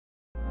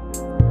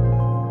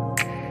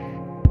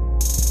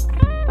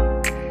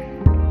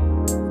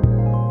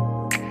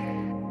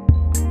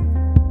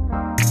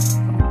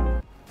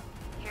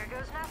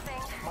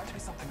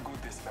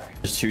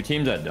two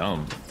teams at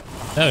dome.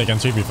 Yeah, we can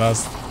 2v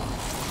fast.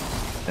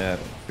 Yeah,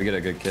 we get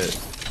a good kit.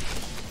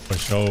 For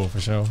sure,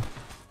 for sure.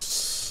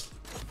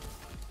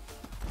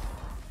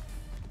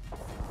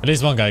 At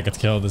least one guy got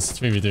killed. It's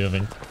 3v2, I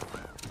think.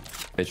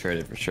 They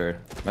traded for sure.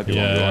 Might be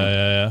Yeah, 1v1.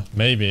 yeah.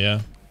 Maybe,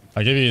 yeah.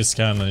 I'll give you a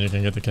scan and you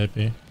can get the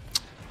KP.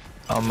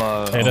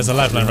 Hey, there's a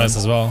lifeline rest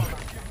as well.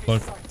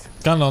 Look,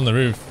 gun on the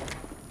roof.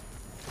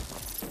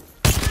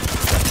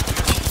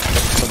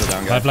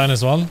 Down, Lifeline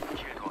is one.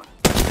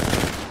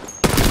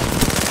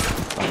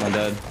 I'm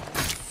dead.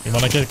 You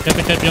wanna get the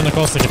KP on the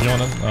caustic if you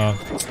want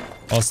it.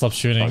 I'll stop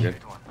shooting. Okay.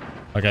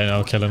 Okay,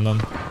 I'll kill him then.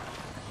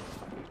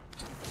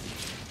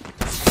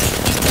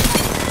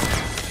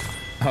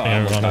 Oh,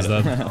 Everyone is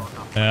dead.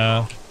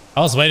 Yeah. I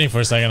was waiting for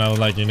a second. I was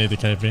like, you need the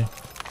KP.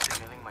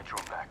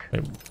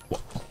 Wait,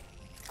 what?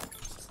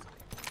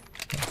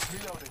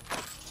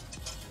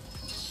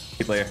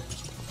 Key player.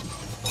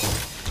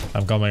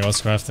 I'm coming. I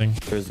was crafting.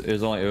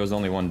 It was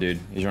only one dude.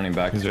 He's running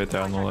back. He's right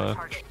there on the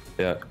left.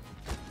 Yeah.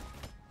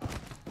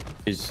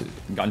 He's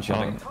gun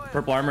shielding.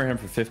 Purple armor him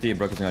for 50. He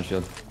broke his gun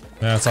shield.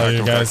 Yeah, that's all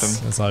you guys.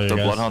 That's all you the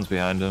guys. Bloodhound's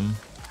behind him.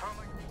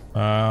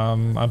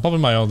 I'm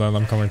popping my ult and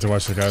I'm coming to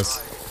watch you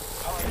guys.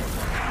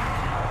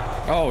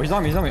 Oh, he's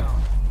on me. He's on me.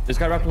 This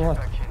guy wrapped on the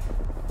left.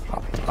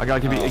 I gotta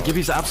give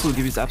you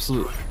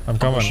absolute. I'm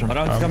coming.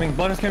 Bloodhound's coming.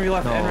 Bloodhound's coming to your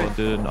left. No, and right.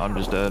 dude, I'm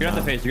just dead. You're not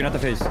the face. You're not the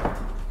face.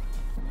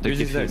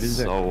 JuyZi's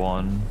there. So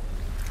one.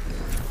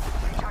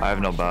 I have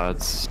no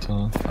bats.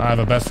 So. I have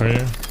a bet for you.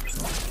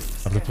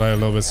 I have to play a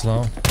little bit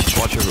slow.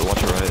 Watch your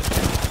right.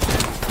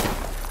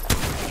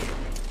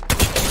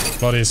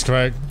 Body is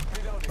cracked.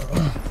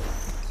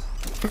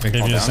 I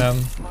give you a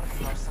sand.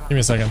 Give me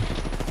a second.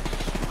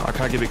 I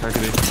can't give it.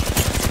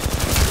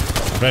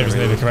 Raven's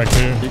need to correct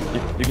too.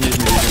 You can use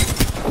me.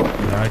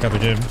 Yeah, I got the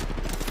game.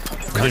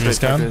 I'll give you a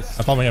scan.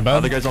 I'm popping a bed.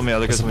 Other guys on me.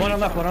 One on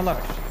left.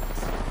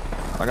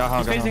 I got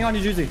He's facing on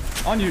you, JuyZi.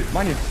 On you,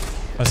 mind you.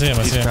 I see him.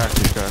 He's cracked.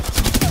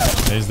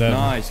 Yeah, he's dead.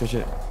 Nice, good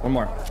shit. One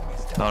more.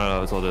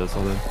 No, it's all dead.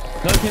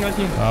 Another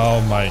team.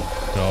 Oh my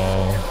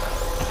god.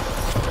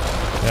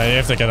 Yeah, you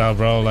have to get out,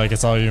 bro. Like,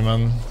 it's all you,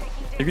 man.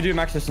 You can do a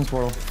max distance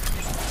portal.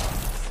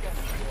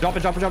 Drop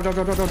it. You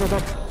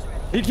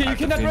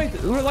can that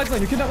right.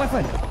 Lifeline. You can that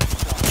lifeline.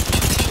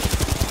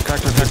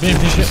 Cracked.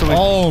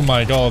 Oh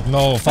my god,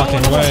 no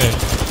fucking way.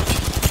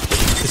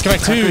 He's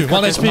correct too.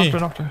 1 HP.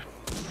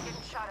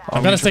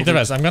 I'm gonna stick the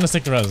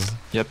res.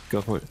 Yep,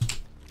 go for it.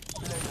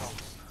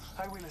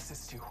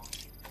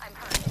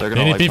 They're You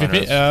gonna need like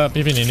PvP?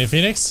 PvP, you need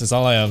Phoenix? It's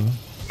all I have.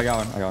 I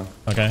got one.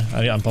 Okay,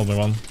 I'm probably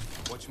one.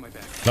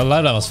 The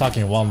lifeline was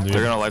fucking one, dude.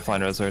 They're gonna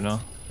lifeline res right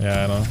now.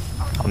 Yeah, I know.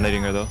 I'm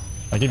nading her though.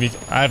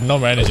 I have no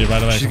more energy, by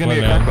the way. She's gonna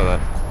get cracked by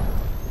that.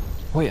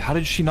 Wait, how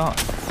did she not?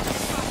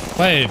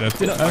 Wait,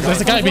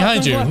 there's a guy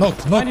behind you. Knock,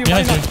 behind you.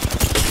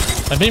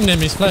 I beamed him,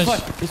 he's flash.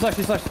 He's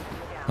flash.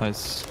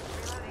 Nice.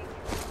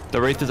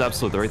 The Wraith is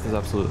absolute.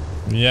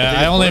 Yeah,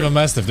 I only have a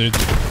mastiff, dude.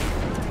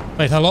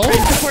 Wait, hello?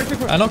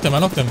 I knocked him.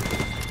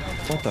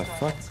 What the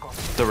fuck?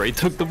 The Wraith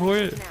took the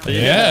point?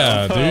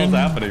 Yeah, dude. What's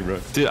happening, bro?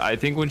 Dude, I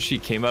think when she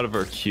came out of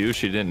her queue,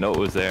 she didn't know it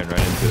was there and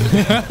ran into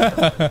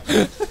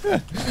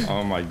it.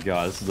 Oh my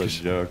god, this is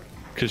a joke.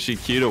 Because she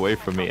queued away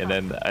from me and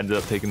then ended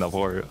up taking the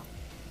port.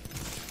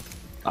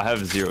 I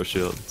have 0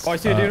 shields. Oh, I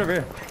see a dude over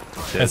here.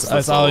 Yeah,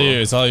 It's all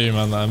you,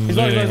 man. I'm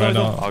looting right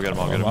now. I'll get him.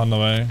 I'm on the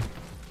way.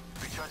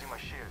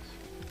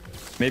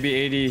 Maybe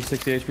 80,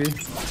 60 HP,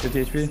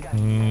 50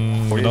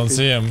 HP. We don't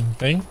see him.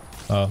 Thing?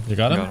 Oh, you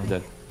got him?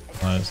 Dead.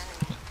 Nice.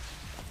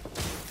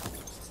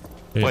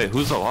 Wait,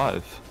 who's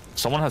alive?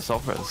 Someone has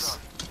self-res.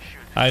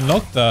 I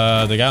knocked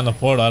the guy on the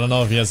portal. I don't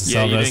know if he has a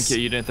Yeah, self-res.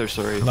 you didn't thirst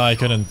sorry. No, I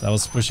couldn't. I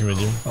was pushing with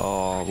you.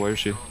 Oh, where is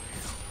she?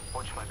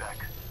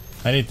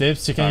 I need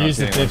tips. You can use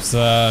the tips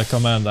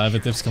command. I have a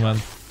tips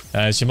command.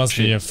 She must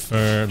be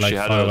for like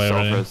far away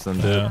already.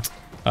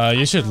 Yeah.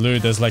 You should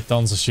loot. There's like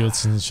tons of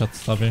shields and shot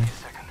stopping.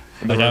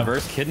 The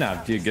reverse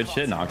kidnap, dude. Good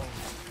shit, Knock.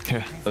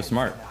 Yeah. So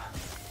smart.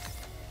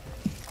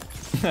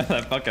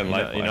 That fucking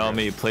life. You know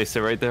me. Placed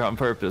it right there on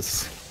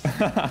purpose.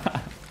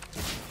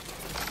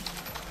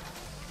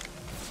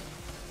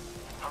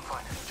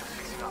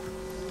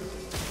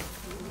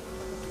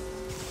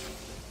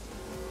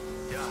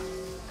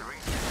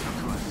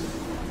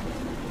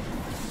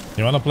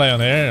 You wanna play on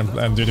here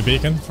and do the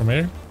beacon from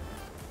here?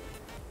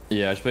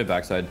 Yeah, I should play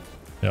backside.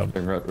 Yep.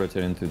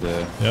 Rotate into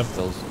the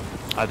hills.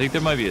 I think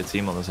there might be a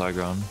team on this high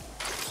ground.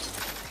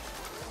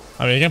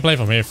 I mean, you can play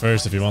from here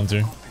first if you want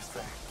to.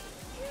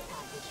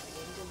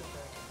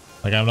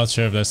 Like, I'm not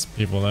sure if there's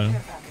people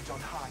there.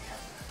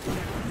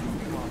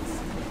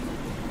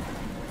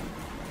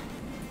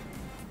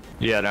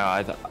 Yeah, no,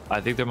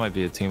 I think there might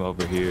be a team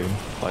over here,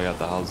 like at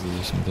the houses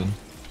or something.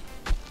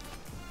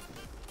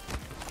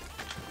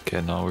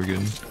 Okay, no, we're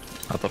good.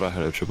 I thought I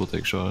had a triple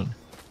take shot.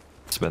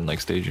 It's been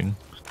like staging.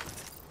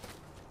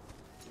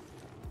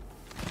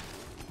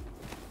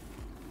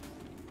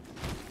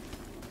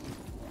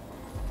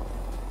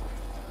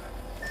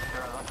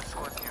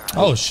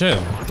 Oh shit.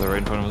 They're right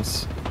in front of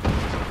us.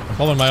 I'm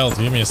pulling my ult.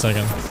 Give me a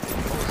second.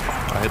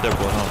 I hit their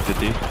bloodhound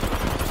 50.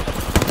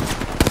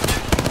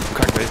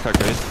 crack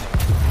race.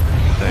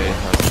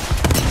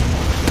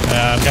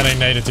 Yeah, I'm getting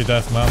naded to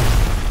death, man.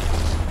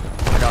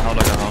 I got held.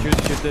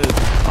 Shoot this.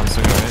 I'm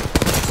swinging right.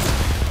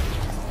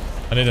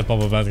 I need a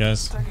bubble bed,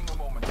 guys.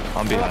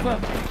 I'm behind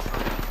them.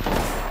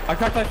 I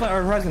cracked life,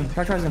 or Horizon.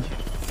 Cracked Horizon.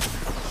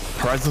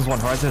 Horizon's one.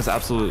 Horizon is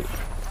absolute.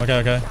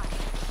 Okay.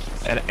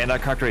 And I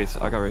cracked race.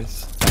 I got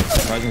race.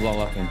 Nice. Horizon's all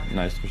left.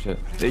 Nice for shit.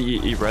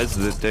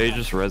 They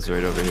just res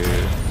right over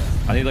here.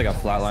 I need like a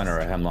flatline or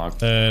a hemlock.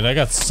 They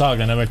got stuck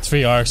and they were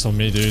 3 arcs on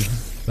me, dude.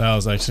 That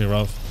was actually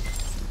rough.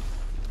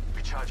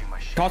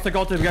 Caustic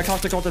ulted. We got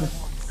caustic ulted.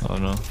 Oh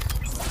no.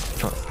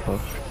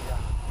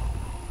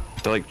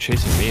 They're like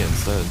chasing me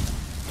instead.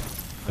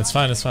 It's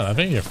fine. I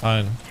think you're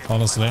fine,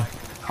 honestly.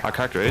 I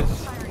cracked race.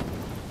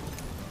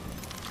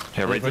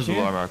 Yeah, right there's the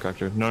alarm I cracked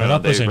her. No, They're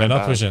not pushing.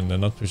 They're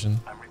not pushing.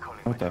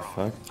 What the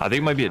fuck? I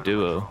think it might be a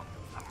duo.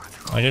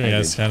 I'll give you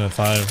guys scan at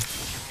 5.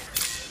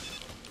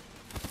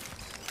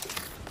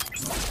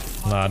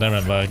 Nah, they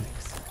ran back.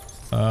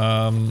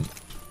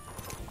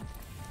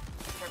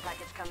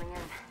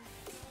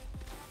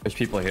 There's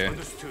people here.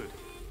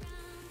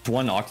 It's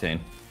 1 octane.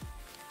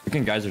 We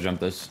can geyser jump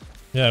this.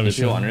 Yeah, we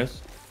should. Under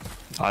us?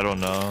 I don't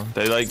know.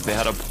 They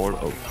had a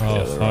portal. Oh,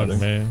 yeah, fuck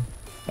me.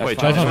 Wait,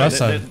 drive on left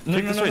side. No.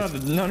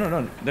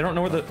 They don't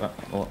know where the.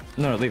 Well,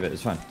 no, leave it.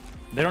 It's fine.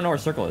 They don't know where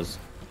circle is.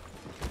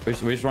 We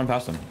just run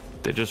past them.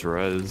 They just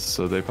res,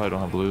 so they probably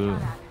don't have blue.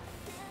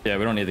 Yeah,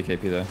 we don't need the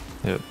KP though.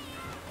 Yep.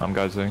 I'm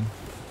geysing.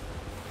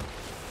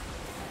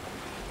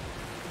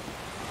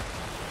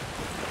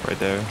 Right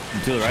there.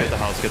 To the right.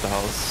 Get the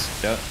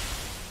house. Yep.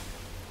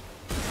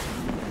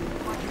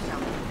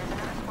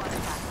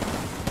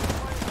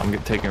 I'm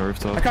taking a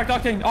rooftop. I cracked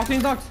octane.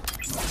 Octane's knocked.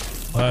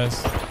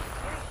 Nice.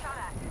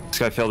 This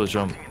guy failed his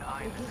jump.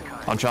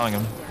 I'm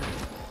challenging him.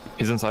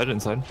 He's inside. Yeah,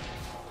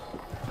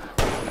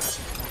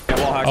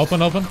 wall hacked.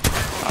 Open. I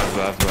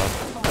have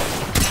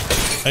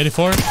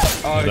 84.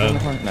 Oh, he's in the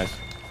front. Nice.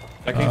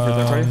 I came for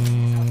that party.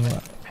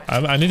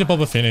 I need a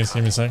bubble Phoenix.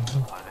 Give me a sec.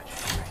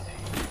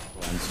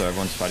 And so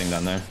everyone's fighting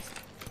down there.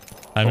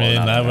 I mean,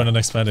 I wouldn't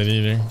expect it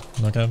either.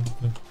 Okay.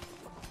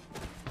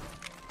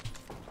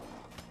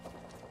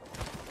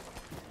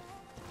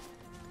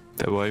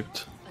 They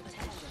wiped.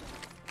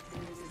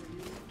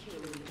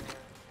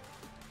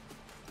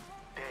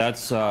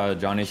 That's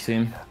Johnny's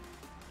team.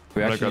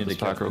 We actually need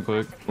to kill real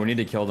quick. We need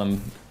to kill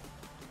them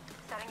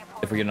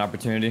if we get an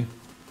opportunity.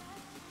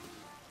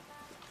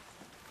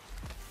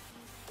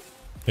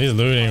 He's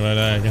looting right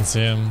there. I can see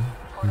him.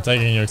 I'm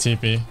taking your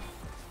TP.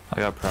 I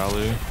got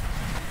Prowler.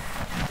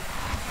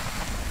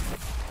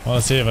 I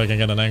want to see if I can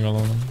get an angle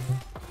on him.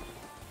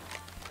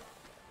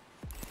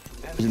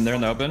 Isn't there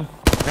in the open?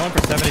 Going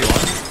for 71.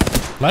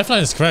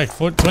 Lifeline is cracked.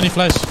 20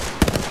 flash.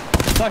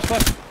 Flash.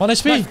 1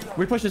 HP.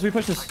 Flash. We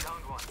push this.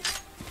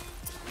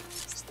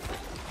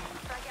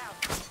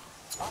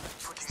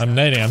 I'm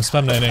nading. I'm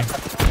spam nading.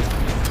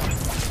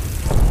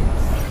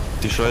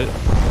 Destroy it.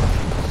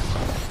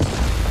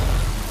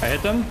 I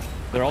hit them.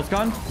 Their ult's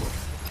gone.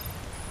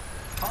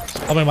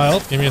 Open my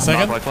ult. Give me a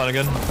second. Lifeline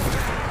again.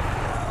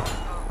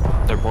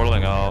 They're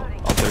portaling out.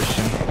 I'm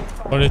thirsty.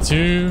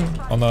 42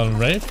 on the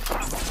raid.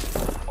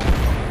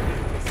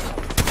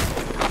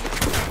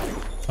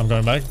 I'm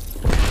going back.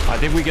 I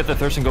think we get the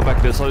thirst and go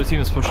back. This other team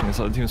is pushing.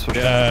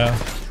 Yeah.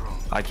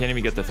 I can't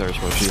even get the thirst,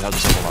 but she has a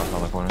single knock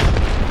on the corner.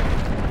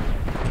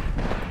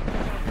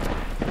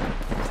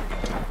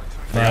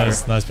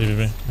 Nice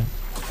PvP.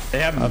 They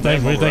have.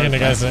 We're taking the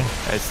guys there.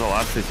 It's the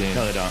last 15.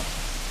 No, they don't.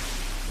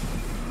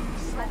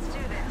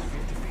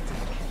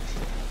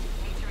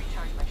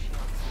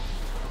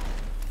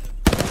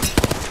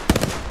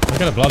 I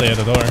got a bloody at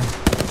the door.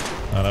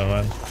 Oh, never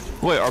mind.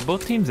 Wait, are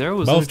both teams there?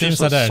 Was Both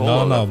teams are there.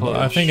 No. Push?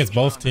 I think it's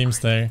both teams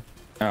there.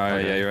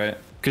 Alright, yeah, you're right.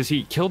 Because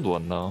he killed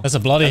one though. That's a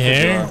bloody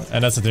here,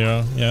 and that's a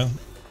duo. Yeah.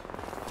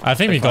 I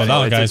think we go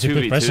down, guys. We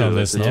put pressure on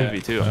this. It's No? a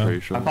 2v2, I'm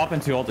pretty sure. I'm popping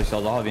 2 ulti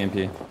shells. I'll have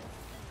EMP.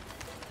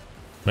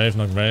 Brave,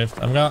 not brave.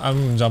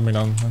 I'm jumping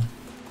down.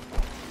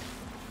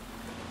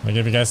 I'll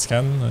give you guys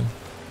scan.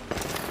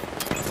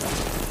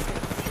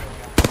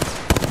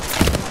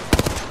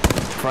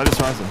 Try this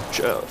horizon.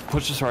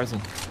 Push this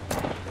horizon.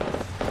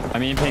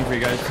 I'm EMPing for you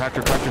guys. Cracked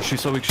her.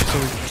 She's so weak.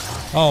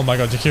 Oh my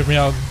god, you cubed me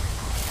out.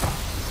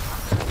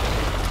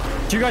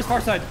 2 guys far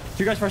side.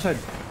 He's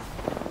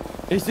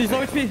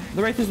low HP.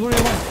 The Wraith is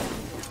literally 1.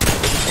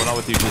 We're not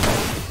with you,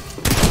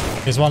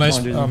 JuyZi. He's 1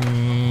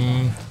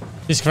 HP.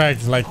 He's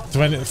cracked, like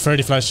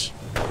 30 flash.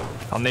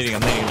 I'm nading.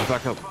 Just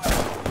back up.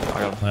 I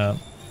got him. Yeah.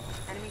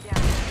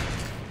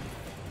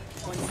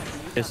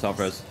 It's stop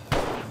res.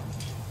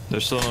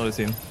 There's still another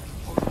team.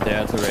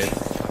 Yeah, it's a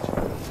Wraith.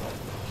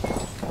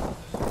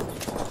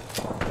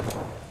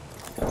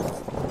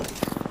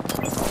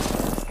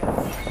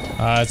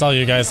 It's all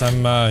you guys.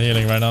 I'm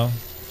healing right now.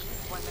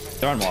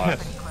 They're on wall.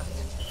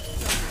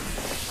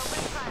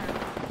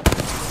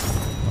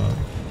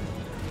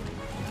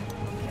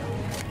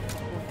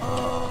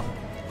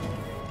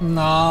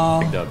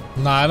 No. Picked up.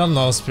 Nah, I don't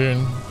know,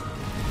 Spoon.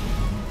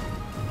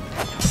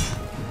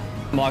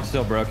 Lock's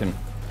still broken.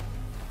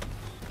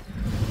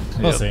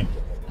 We'll see.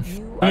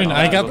 You I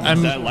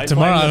mean,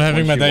 tomorrow I'm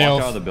having my day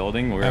off. Out of the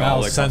building, and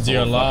I'll send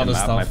you a lot of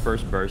stuff. My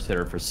first burst hit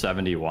her for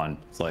 71.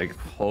 It's like,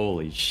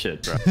 holy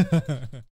shit, bro.